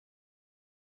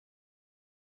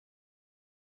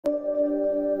नमस्कार,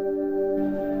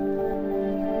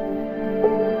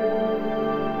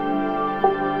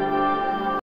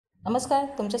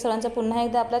 तुमच्या सर्वांचं पुन्हा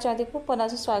एकदा आपल्या चॅनलमध्ये खूप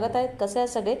मनापासून स्वागत आहे। कसे आहेत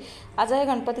सगळे? आज आहे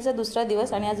गणपतीचा दुसरा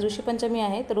दिवस आणि आज ऋषी पंचमी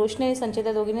आहे। तर रोशनी आणि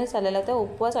संचिता दोघींनी चाललेला होता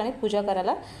उपवास आणि पूजा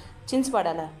करायला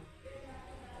चिंचपाडाला।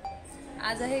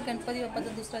 आज आहे गणपती बाप्पाचा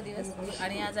दुसरा दिवस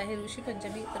आणि आज आहे ऋषी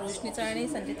पंचमी। तर रोशनीचा आणि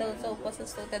संचिताचा उपवास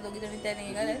असतो। त्या दोघी जणी त्या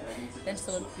निघाल्या,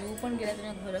 त्यांच्यासोबत पिऊ पण गेला,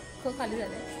 त्यांना घर खाली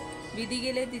झाले। दीदी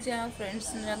गेले तिच्या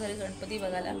फ्रेंड्सच्या घरी गणपती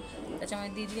बघायला, त्याच्यामुळे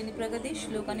दीदी आणि प्रगती,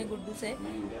 श्लोक आणि गुड्डूचे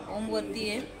ओम वरती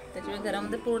आहे, त्याच्यामुळे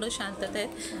घरामध्ये पूर्ण शांतता आहे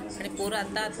आणि पोरं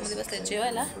आता आतमध्ये बसले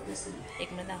जेवायला।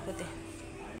 एक मिनिट दाखवते।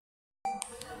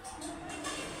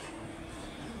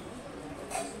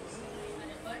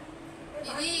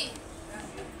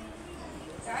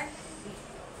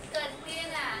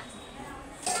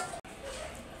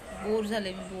 बोर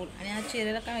झाले मी बोर, आणि आज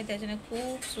चेहऱ्याला काय माहिती त्याच्याने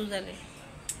खूप सूज झाले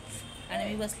आणि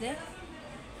मी बसले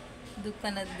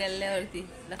दुकानात गल्ल्यावरती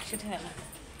लक्ष ठेवायला,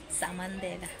 सामान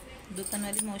द्यायला।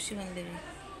 दुकानवाली मावशी बनले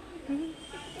मी।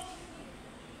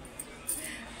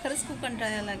 खरंच खूप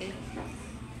कंटाळायला लागले।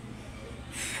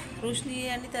 रोशनी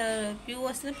आणि पिऊ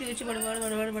असते ना, पिऊची बडबड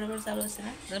बडबड बडबड चालू असते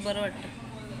ना, तर बरं वाटतं।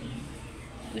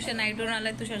 तुषार नाईटवरून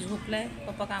आलाय, तुषार झोपलाय,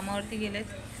 पप्पा कामावरती गेलेत,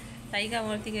 ताई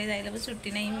कामावरती गेले, ताईला पण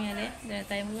सुट्टी नाही मिळाली,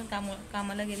 ताई पण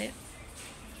कामाला गेले।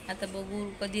 आता बघू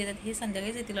कधी येतात, हे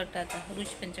संध्याकाळीच येतील वाटतं आता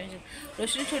ऋषी पंचमीची।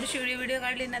 रोशनी छोटीशी व्हिडिओ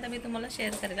काढली ना, तर मी तुम्हाला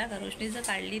शेअर करेल का। रोशनी जर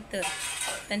काढली तर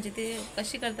त्यांची ते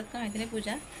कशी करतात का माहिती नाही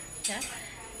पूजा त्या,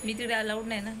 मी तिकडे अलाउड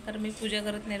नाही ना, कारण मी पूजा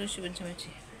करत नाही ऋषी पंचमीची।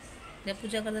 ज्या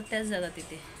पूजा करतात त्याच जातात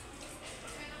तिथे,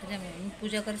 त्याच्यामुळे मी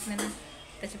पूजा करत नाही ना,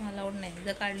 त्याच्यामुळे अलाउड नाही।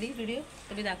 जर काढली व्हिडिओ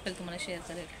तर मी दाखवेल, तुम्हाला शेअर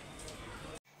करेल।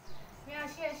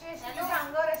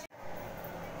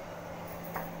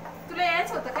 तुला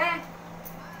यायच होतं काय?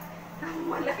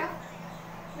 मला का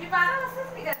मी 12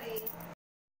 वाजताच निघाले।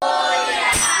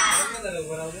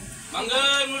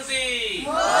 मंगल मूर्ती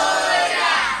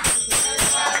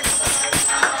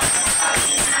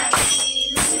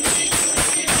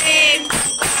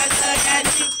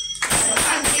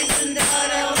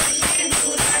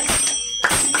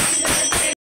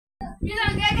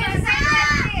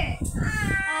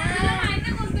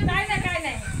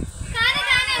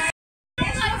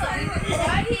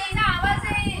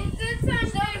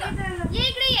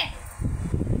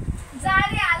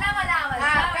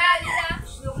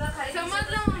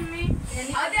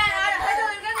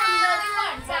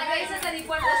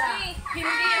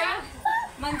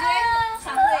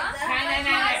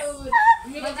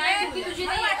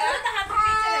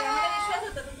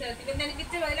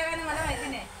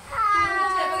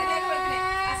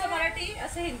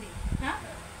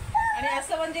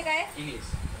म्हणजे काय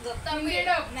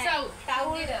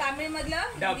तामिळ मधलं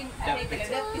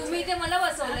तुम्ही ते मला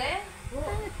बसवलंय।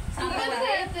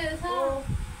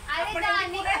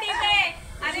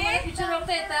 अरे पिक्चर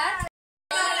बघता येतात।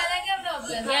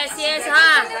 यस यस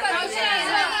हाँ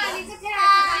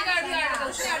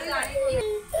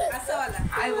असं वाला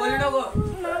आई बोल नको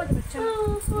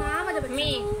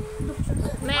मी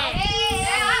मैं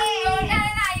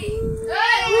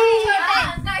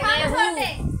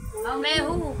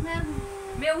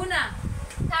मैं हूँ ना।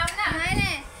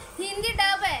 नाही हिंदी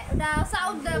डब आहे,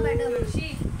 साऊथ डब आहे। डब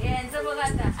यांचं बघा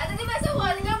आता ती बस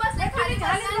वॉलला बसले खाली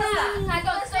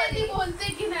खाली बोलते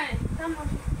की नाही।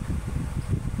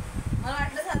 मला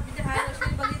वाटलं सातवीच्या बाहेर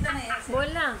गोष्टी बघितलं नाही।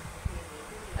 बोल ना,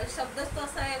 शब्दच तो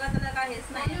असा आहे का, त्याला काय हेच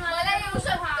नाही। मला येऊ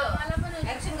शकतो, मला पण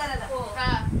ऍक्शन करायला।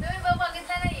 तुम्ही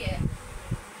बघितलं नाहीये।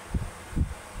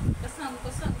 कसं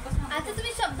आता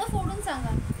तुम्ही शब्द फोडून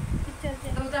सांगा पिक्चरचे।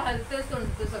 हलतोच तोंड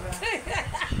सगळं।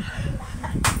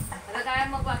 आता काय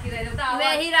मग बाकी राहिलं?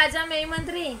 मैं ही राजा मैं ही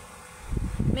मंत्री,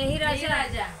 मैं ही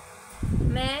राजा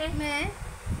मैं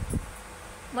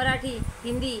मराठी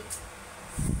हिंदी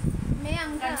मैं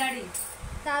कंटाळी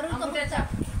दारू अंगुठ्याचा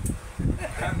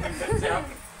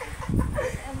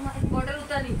बॉटल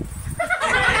उतारली।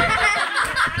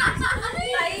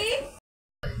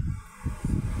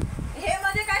 हे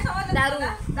म्हणजे काय समजलं? दारू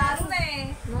दारू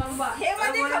नाही, हे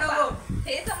म्हणजे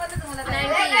हे समजलं तुम्हाला?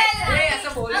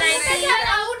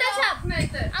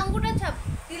 अंगुठा छाप।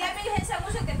 तिला मी हे सांगू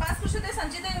शकते, 5 वर्ष ते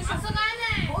संचिता येऊ शकते। असं काय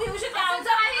नाही हो, येऊ शकते।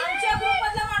 आमच्या ग्रुप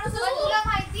मधला माणूस तुला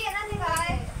माहिती आहे ना ते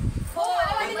काय? हो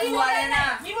मी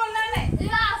बोलणार नाही।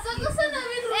 तुला असं कसं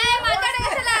नवीन रूल माझ्याकडे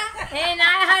कशाला? हे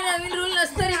नाही, हा नवीन रूल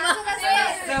नसतो रे।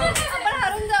 आपण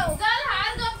हरून जाऊ। चल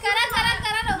हार गप करा करा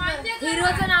करा लवकर।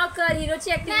 हिरोचं नाव कर,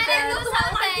 हिरोची ऍक्टिंग कर।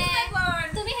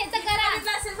 तुम्ही हे तर करा।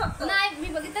 असेल फक्त नाही मी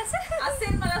बघितलं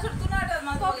असेल, मला सुटतो ना आठवत।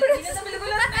 मला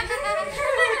बिलकुलच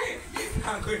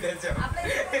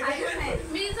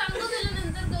मी सांगतो तुला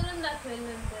नंतर करून दाखवेल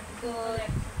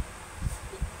नंतर।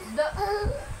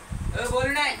 बोल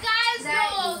नाही. काय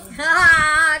श्लोक?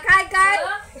 काय काय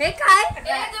हे काय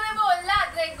हे तुम्ही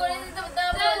बोललात रेकॉर्डिंग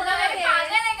पाहिलं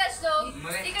नाही का श्लोक?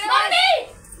 मग- इकडे बघ.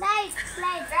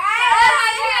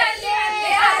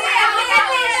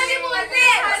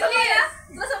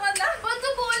 पण तू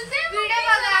बोलते व्हिडिओ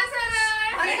बघा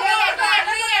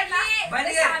बंद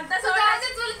कर.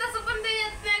 तसं पण ते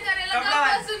येत नाही करायला कपडा का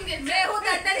बांध. बसून घेते.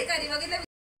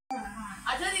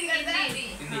 हिंदी.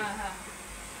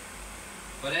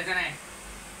 बोलायचं नाही.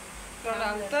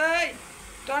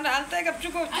 तोंड हलतंय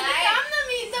गपचूप थांब ना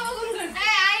मी इथं बघून करते.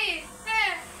 आई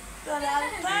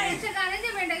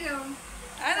गाण्याचे भेंडे घेऊन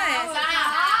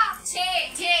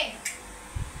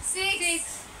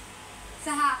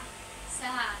सहा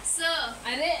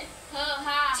अरे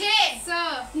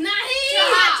नाही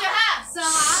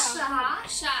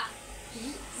सहा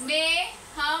में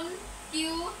हम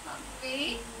क्यों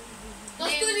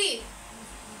कस्तुरी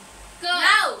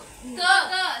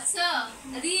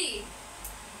री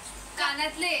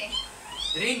कानातले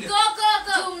रिंग.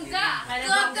 झुमका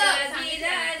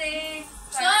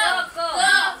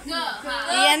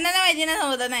यांना नाही माहिती ना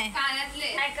होता नाही.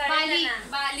 कानातले बाली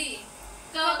बाली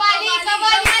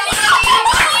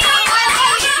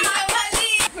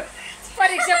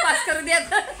परीक्षा पास करू द्या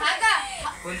हा का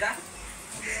कोणता?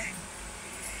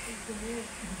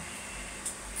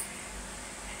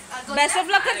 बेस्ट ऑफ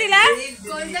लक कर तिला.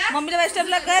 कोणता मम्मीला बेस्ट ऑफ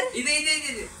लक कर. इथे इथे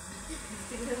इथे.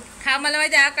 खा मला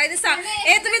माहिती आहे काय ते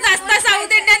ए तुम्ही जास्त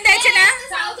साऊथ इंडियन द्यायचे ना.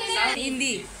 South Indian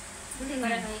Hindi.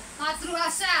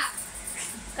 मातृभाषा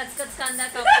कचकच कांदा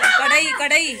कापून कढई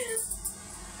कढई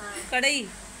कढई.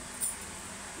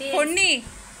 तेल. फोडणी.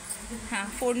 हा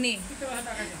फोडणी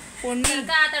फोडणी.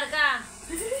 तडका तडका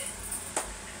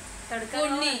तडका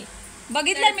फोडणी.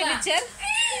 बघितलं मी पिक्चर.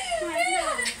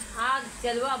 हा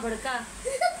जलवा भडका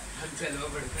चलो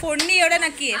बडका. फोडणी एवढं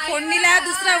नक्की आहे. फोडणीला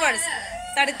दुसरा वर्ड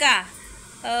तडका.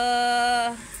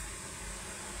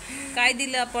 काय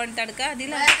दिलं आपण तडका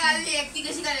दिला. व्यक्ती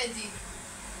कशी करायची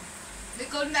मी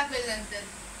करून दाखवेल नंतर.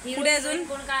 पुढे अजून?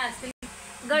 कोण काय असते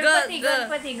गणपती ग.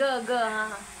 गणपती ग ग हा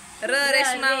हा र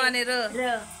रेशमा माने र.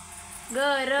 र ग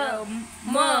र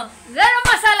म. गरम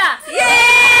मसाला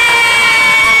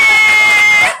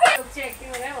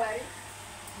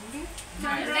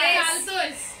चालतोय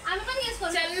आम्ही पण गेस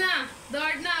करू. चल ना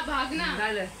दौड ना भाग ना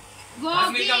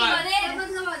आम्ही का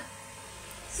भाग?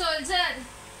 सोल्जर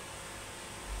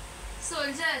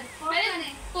अरे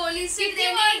पोलीस हे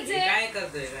काय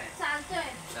करतोय काय? चालतोय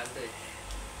चालतंय.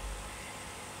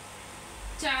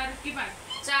 4 की 5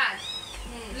 4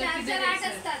 8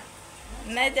 असतात.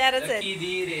 नाही चारच आहेत. लकी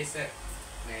दी रेसर.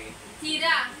 नाही.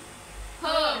 हिरा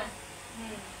हो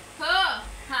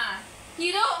हा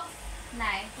हिरो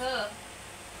नाही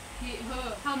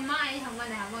हम्मा आहे हम्मा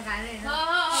नाही हम्मा गाणे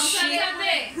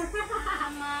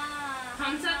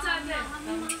हम साथ साथ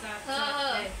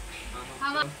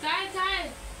काय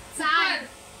चार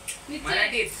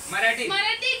मराठीत.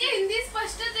 मराठी की हिंदी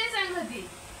स्पष्ट ते सांग होती.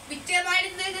 पिक्चर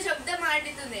मराठीत नाही ते शब्द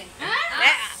मराठीतून आहे.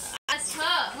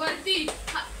 वरती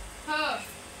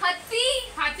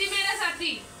हाती मेरा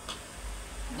साथी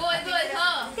बोल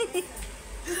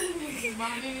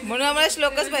म्हणून आम्हाला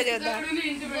श्लोकच पाहिजे होता.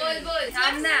 बोल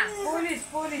थांब ना पोलीस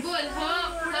बोल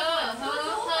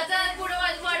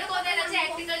पुढे कोणाची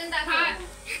ऍक्टिंग करून दाखव.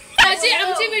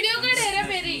 आमची व्हिडिओ काढ रे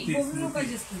पेरी.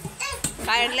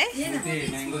 काय आणलंय. ते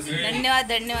मँगो स्वीट. धन्यवाद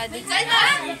धन्यवाद.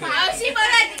 मावशी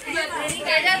बघा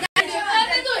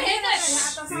तू हे कर.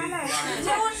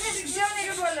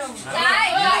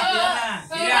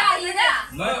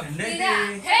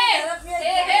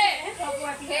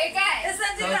 हे काय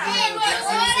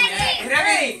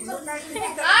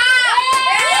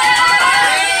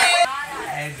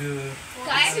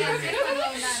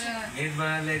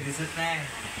दिसत नाही.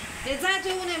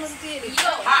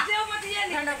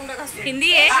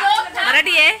 हिंदी आहे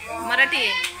मराठी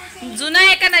आहे जुना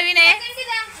आहे का नवीन आहे.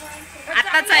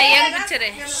 आताच आहे यंग पिक्चर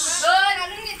आहे.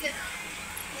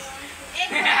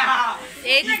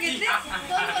 एक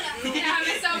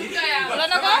बोला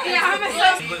नको.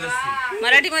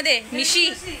 मराठीमध्ये मिशी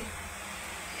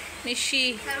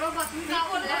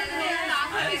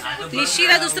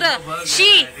निशीला दुसरं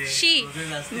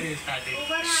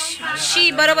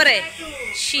शी बरोबर आहे.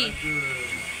 शी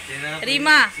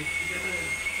रीमा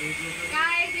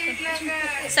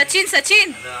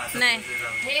सचिन नाही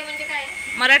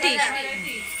मराठी.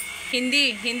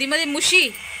 हिंदीमध्ये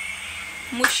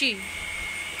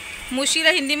मुशीला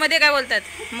हिंदीमध्ये काय बोलतात.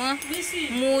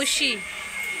 मुशी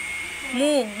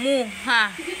मू हा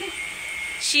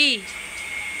शी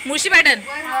मुळशी पॅटर्न.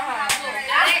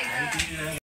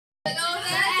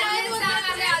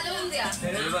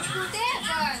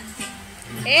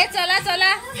 ए चला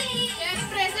चला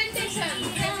प्रेझेंटेशन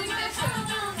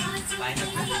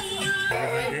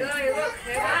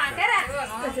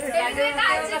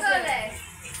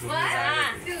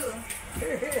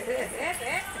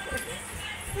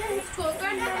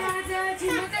कोकण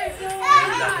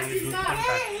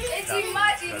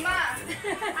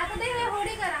आता ते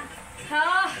होडी करा.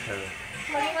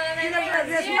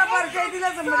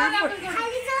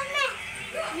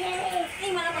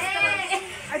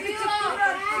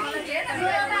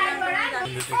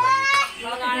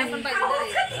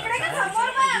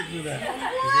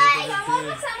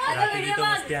 रात्री जिथं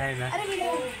वस्ती आहे ना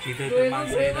तिथे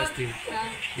माणसं येत असतील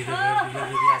तिथं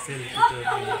जरी असेल तिथं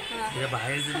त्याच्या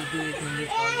बाहेर जरी तू एक म्हणजे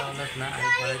स्टॉल लावलास ना आणि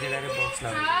फळाचे डायरेक्ट बॉक्स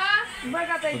लावला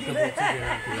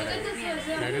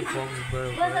डायरेक्ट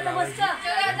बॉक्स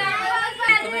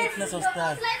इथनं स्वस्त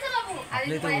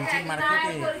आपल्या इथं उंची मार्केट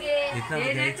आहे इथनं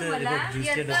घ्यायचं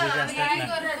ज्यूसचे डबे जे असतात ना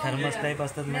थर्मस टाईप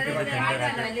असतात ना ते थंड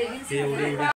राहतात ते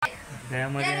एवढे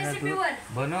त्यामध्ये ना तू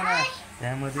बनव ना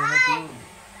त्यामध्ये ना तू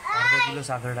अर्धा किलो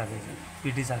साखर टाकायचं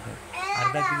पिठी साखर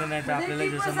अर्धा किलो नाही तर आपल्याला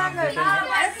जसं माप भेटेल ना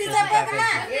तसं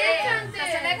टाकायचं.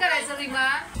 तसं नाही करायचं रीमा.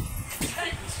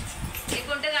 हे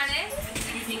कोणते गाणे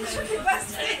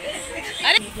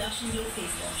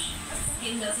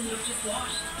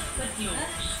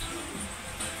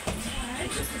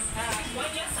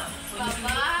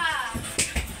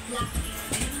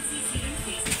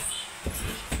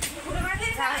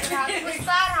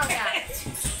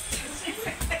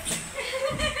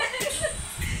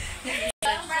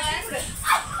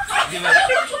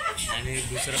आणि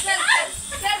दुसरं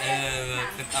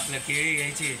आपल्या केळी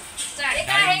घ्यायची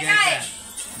डाळिंब घ्यायचा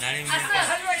डाळिंब घ्यायचा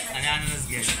आणि अननस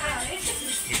घ्यायचा हे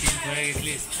 3 फळं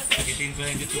घेतलीस हे 3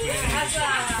 फळांचे तुकडे करायचे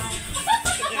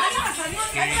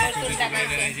केळीचे छोटे तुकडे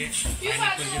करायचे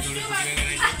पायनॅपलचे थोडे तुकडे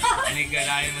करायचे आणि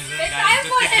डाळीमध्ये डाळिंबचं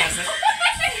पीठ असं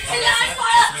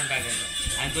पसरून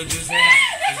टाकायचं आणि तो ज्यूस आहे ना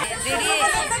एक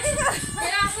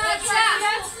फ्रूट ज्यूस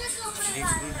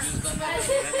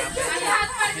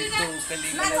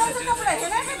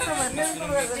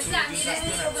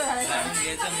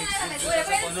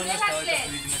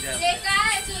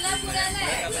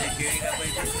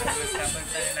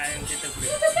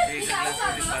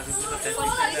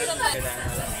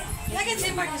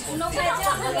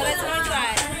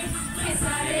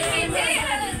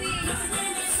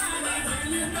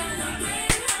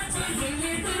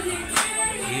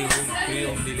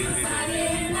होम डिलिव्हरी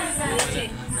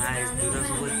नाही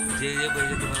दुधासोबत जे जे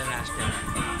पाहिजे तुम्हाला नाश्ता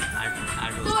 8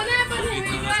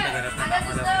 वाजता घरात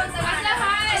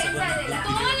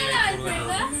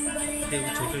ते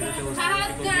छोटे छोटे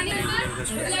वस्तू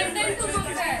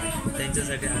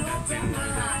त्यांच्यासाठी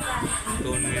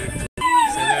टोन मिल्क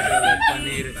सगळं ठेवलं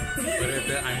पनीर परत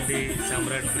अंडी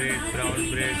सम्राट ब्रेड ब्राऊन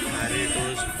ब्रेड खारे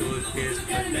टोस्ट टेस्ट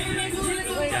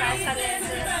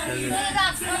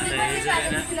जाम सगळं आता हे जर आहे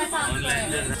ना ऑनलाईन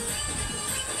जर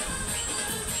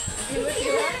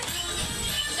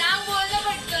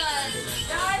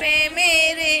पे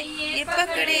मेरे ये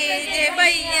पकड़े जे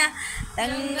भैया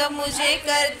तंग मुझे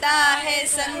करता है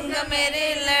संग मेरे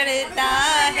लड़ता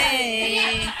है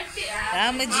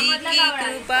राम जी की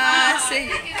कृपा से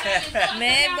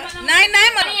मैं नहीं नहीं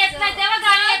गाणी येत नाही तेव्हा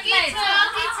गाणी येत नाही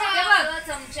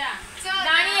चमचा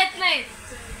गाणी येत नाही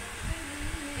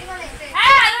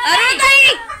अरे नहीं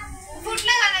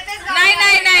नहीं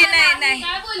नहीं नहीं नहीं नहीं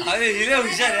अरे हिले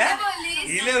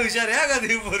हुशार आहे का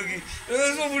ती पोरगी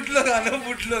फुटलं गाणं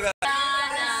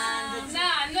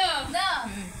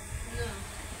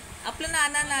आपलं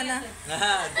नाना नाना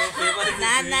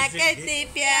नाना कहते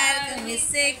प्यार तुम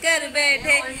इससे कर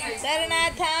बैठे करना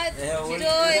था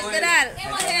जो इकरार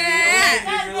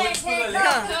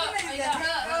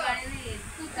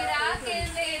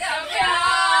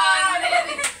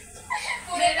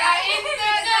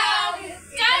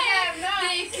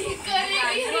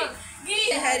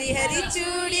हरी हरी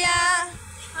चूड़िया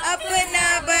अपना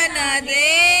बना दे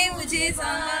मुझे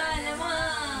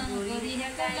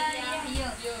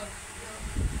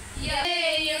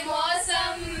ये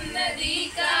मौसम नदी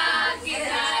का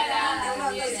किनारा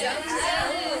ये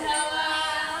जंगल हवा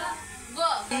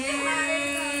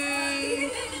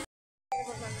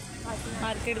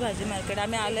मार्केट भाजी मार्केट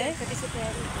आम्ही आलोय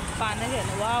पानं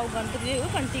घ्यायला वाव गणपती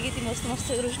कंठी किती मस्त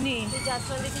मस्त रोशनी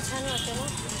जास्वंदीची छान वाटते ना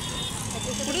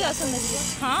कुठे जास्वंदी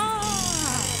हा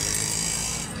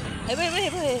हे बघ हे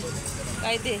बघ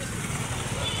काय ते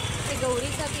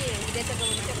गौरीसाठी आहे उद्याच्या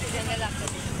गौरीच्या पूजेला लागतात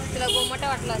तुला गोमटा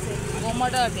वाटला असेल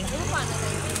गोमाटा वाटलं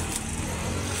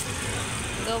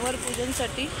गवर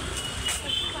पूजनसाठी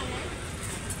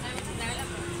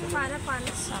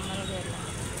पानं सामान घ्यायला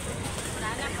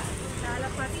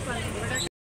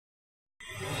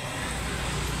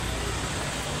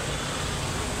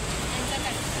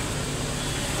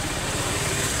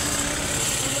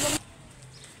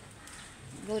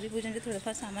गौरी पूजनचे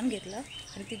थोडंफार सामान घेतलं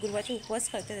आणि ती गुरुवारचे उपवास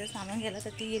करते, त्याचं सामान घ्यायला. तर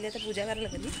ती गेली, तर पूजा करायला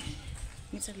लागली.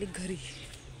 मी चालली घरी.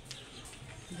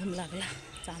 घुम लागला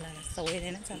चालायला, सवय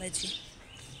नाही ना चालायची.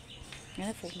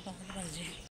 मला फोन करायला पाहिजे.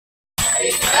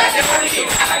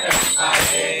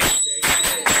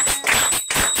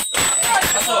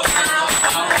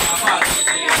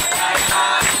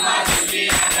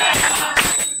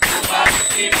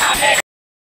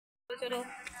 चलो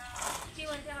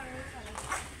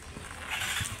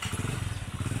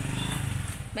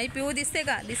बाई, पिऊ दिसते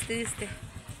का? दिसते.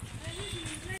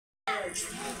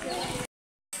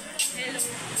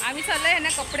 आम्ही चाललोय ना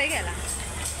कपडे घ्यायला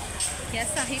या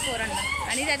साही पोरांना,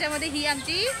 आणि त्याच्यामध्ये ही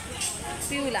आमची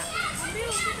पिऊला.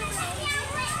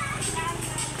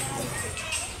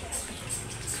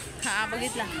 हा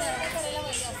बघितला,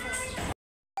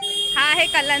 हा आहे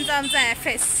कल्लांचा आमचा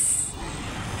FS.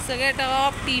 सगळे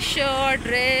टॉप, टी शर्ट,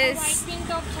 ड्रेस,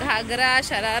 घागरा,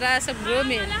 शरारा सगळं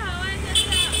मिळेल.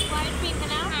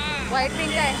 व्हाईट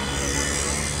पिंक आहे.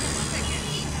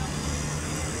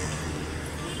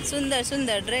 सुंदर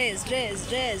सुंदर ड्रेस.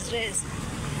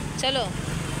 चलो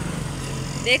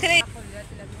देख रहे.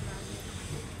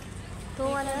 तो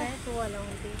वाला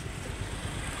म्हणते.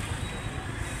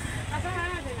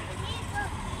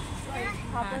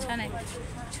 हा छान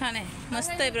आहे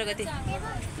मस्त आहे. प्रगती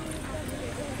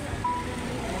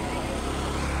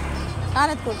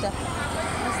आणत कुर्ता.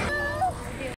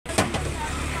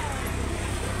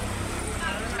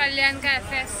 कल्याण का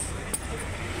FS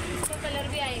कलर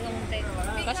भी आएगा म्हणते.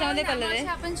 कशामध्ये कलर आहे?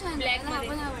 ब्लॅक मध्ये.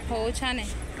 हो छान आहे.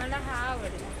 मला हा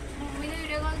आवडला. मम्मीने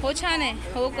व्हिडिओ कॉल हो छान आहे.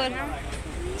 हो कर.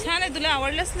 छान आहे. तुला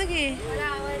आवडलं असलं की. मला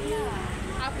आवडला.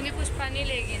 आपली पुष्पानी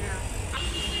लेगी ना.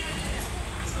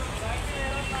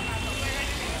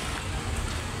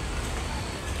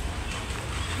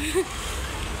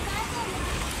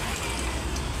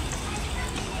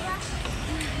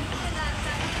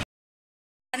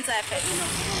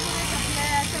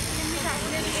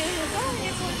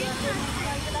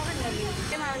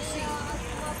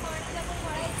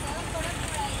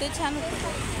 ते छान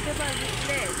ते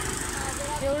बघितले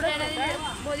एवढं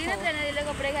बोली ना त्यांना दिले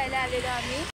कपडे घ्यायला आलेलो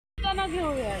आम्ही. त्यांना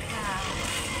घेऊया.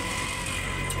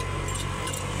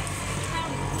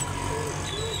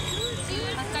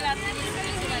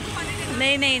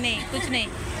 नहीं कुछ नहीं,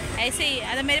 ऐसे ही.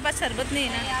 अरे मेरे पास शरबत नहीं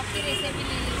है ना. आपकी रेसिपी ले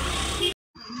ली.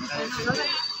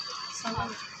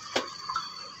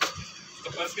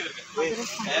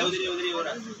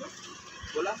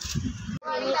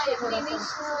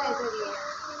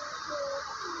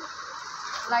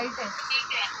 लाईट आहे.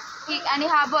 ठीक. आणि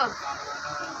हा बघ,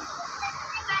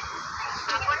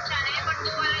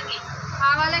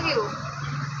 हा वाला घेऊ.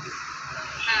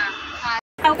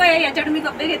 नाव काय आहे? याच्याकडे मी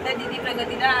कपडे घेतले दीदी,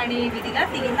 प्रगतीला आणि दीदीला,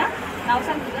 तिघींना. नाव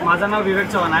सांग तुझं. माझं नाव विवेक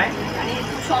चव्हाण आहे आणि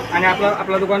शॉप. आणि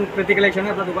आपलं दुकान प्रति कलेक्शन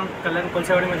आहे. आपलं दुकान कल्याण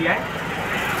कोलसेवाडीमध्ये आहे,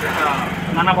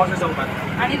 नाना भाऊच्या चौकात.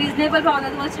 आणि रिजनेबल भावाला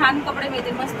तुम्हाला छान कपडे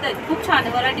मिळतील. मस्त आहेत, खूप छान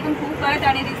आहे. व्हरायटी पण खूप आहेत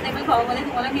आणि रिजनेबल भावामध्ये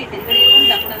तुम्हाला मिळते. इकडे येऊन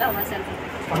जा कुणाला हवं असेल तर.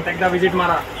 फक्त एकदा विजिट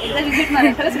मारा.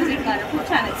 खरंच विजिट मारा. खूप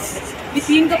छान आहे. मी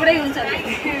 3 कपडे घेऊन चालले.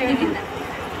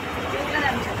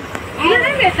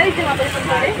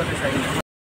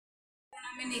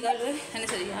 आम्ही निघालोय आणि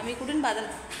सॉरी आम्ही कुठून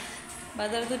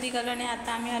बाजारातून निघालो आणि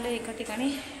आता आम्ही आलो एका ठिकाणी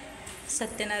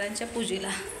सत्यनारायणच्या पूजेला.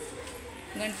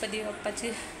 गणपती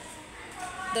बाप्पाचे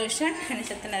दर्शन आणि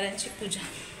सत्यनारायणची पूजा.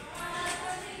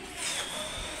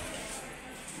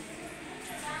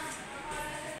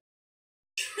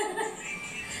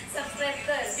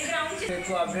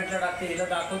 तू अपडेटला टाकते, हिला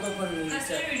दाखवतो पण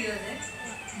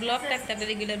ब्लॉग टाकता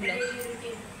रेग्युलर ब्लॉग.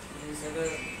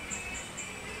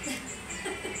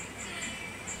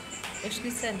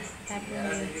 उष्णी चल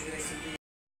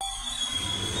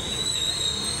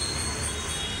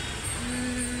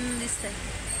दिसतंय.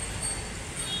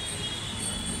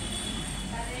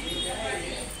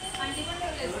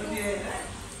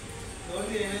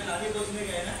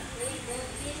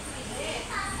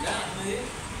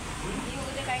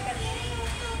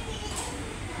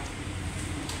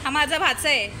 हा माझा भाचा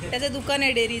आहे, त्याचं दुकान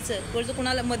आहे डेअरीचं. कोणचं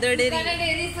कुणाला मदर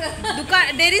डेअरी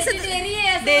दुकान डेअरीचं डेअरी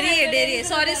आहे.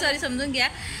 सॉरी समजून घ्या.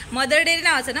 मदर डेअरी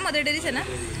नावाचं ना, मदर डेअरीच आहे ना.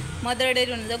 मदर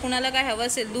डेअरी म्हणून जर कुणाला काय हवं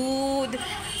असेल, दूध,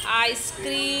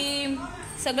 आईस्क्रीम,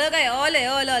 सगळं काय ऑल आहे.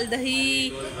 ऑल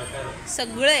दही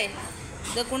सगळं आहे.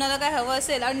 जर कुणाला काय हवं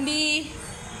असेल, अंडी,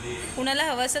 कुणाला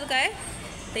हवं असेल काय,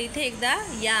 तर इथे एकदा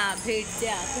या, भेट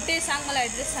द्या. कुठे सांग मला,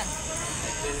 ॲड्रेस सांग.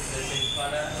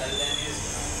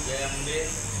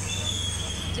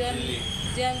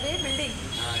 जयंबे बिल्डिंग.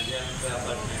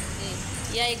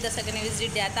 या एकदा सगळ्यांनी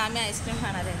विजिट द्या. आता आम्ही आईस्क्रीम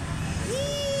खाणार आहे.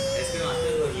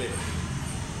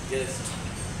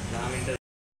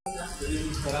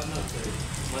 खराब नसतं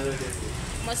मदत येते.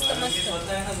 मस्त कारण मी मस्त.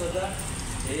 स्वतः आहे ना स्वतः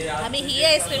हे आम्ही ही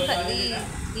आईस्क्रीम खाल्ली,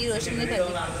 ही रोशनी खाल्ली.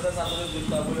 अर्धा तास अगोदर दूध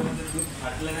तापवलं म्हणजे दूध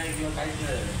फाटलं नाही किंवा काहीच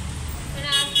नाही झालं.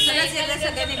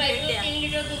 सगळ्यांनी भेट द्या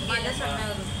माझ्या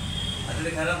सांगण्यावरून. आता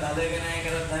ते खराब झालंय का नाही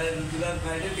खराब झालंय तुला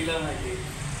माहिती तिला माहिती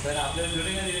तर आपल्याला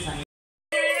थोडी ना तिने सांगितलं.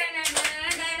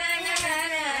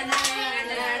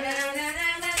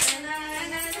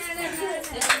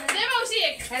 दे मावशी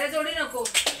एक. ह्याला जोडी नको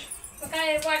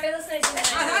काय वाटतच नाही.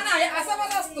 असा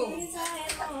मला असतो.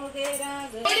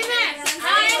 थोडी मॅच.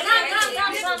 हा, एक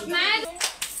थांब. मॅच.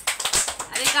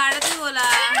 अरे गाडा तुम्ही बोला.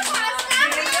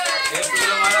 हे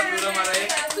तुला मारा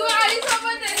एक. तू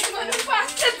आईसोबत आहे म्हणून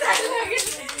फास्टच जायला लागेल.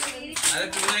 अरे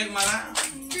तुला एक मारा.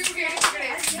 पिऊ घे इकडे.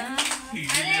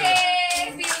 अरे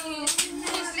पिऊ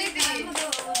घुसली ती.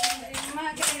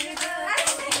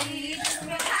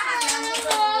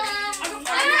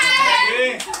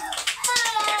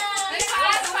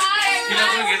 तिला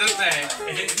पण घेतच नाही.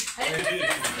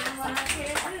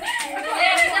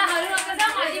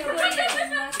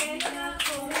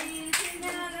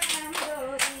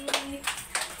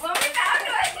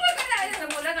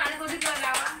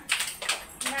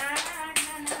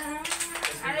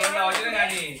 लावायची ना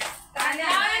गाणी.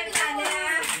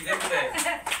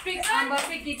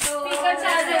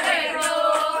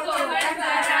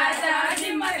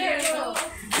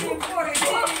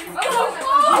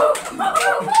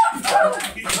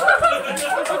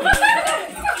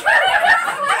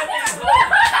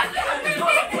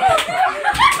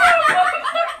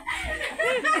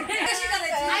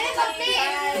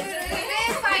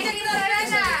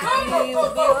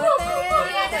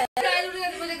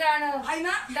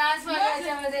 डान्स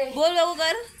मध्ये बोल बघू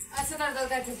कर. असं करतात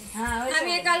काय तरी.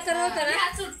 आम्ही एक काल करत होतो ना.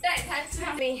 हात सुट्टाय, हात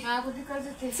सुट्टाय. हा कुठे करत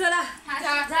होते. चला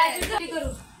हात जायचं सुट्टाय. करू.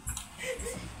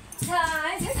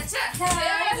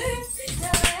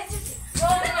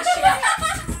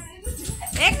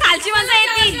 एक खालची माणसं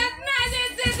येतील.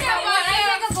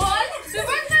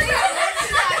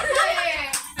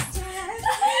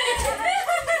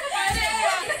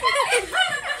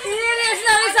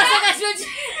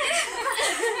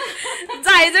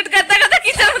 जायजट करता करता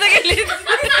किचन मध्ये गेली.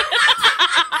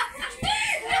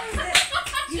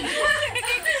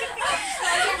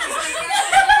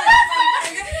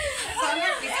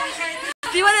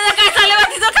 ती मध्ये काय चालले बघ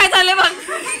तिचं काय चालले बघ.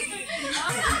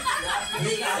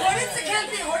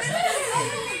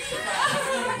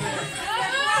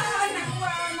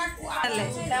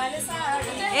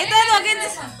 येत आहे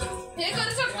दोघींच. हे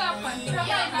करू शकतो आपण.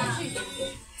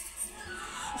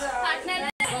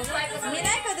 मी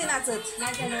नाही कधी नाचत.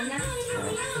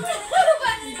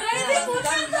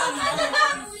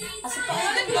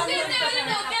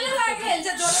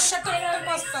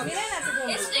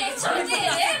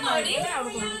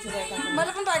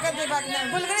 मला पण बागात दे बाग नाही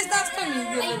गुलगणीच नाचतो मी.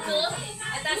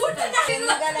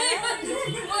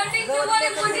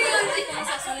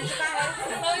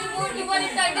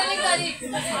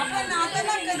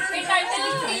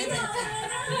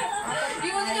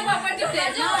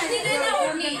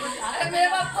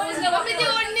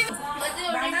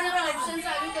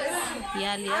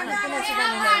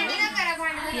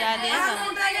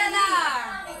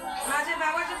 माझ्या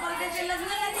बाबाच्या पोरग्याचे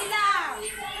लग्न दिला.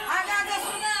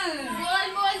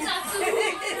 बोल सासू.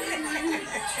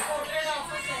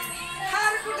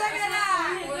 हार कुठे गेला.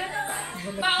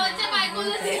 भावाच्या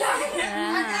बायकोला दिला.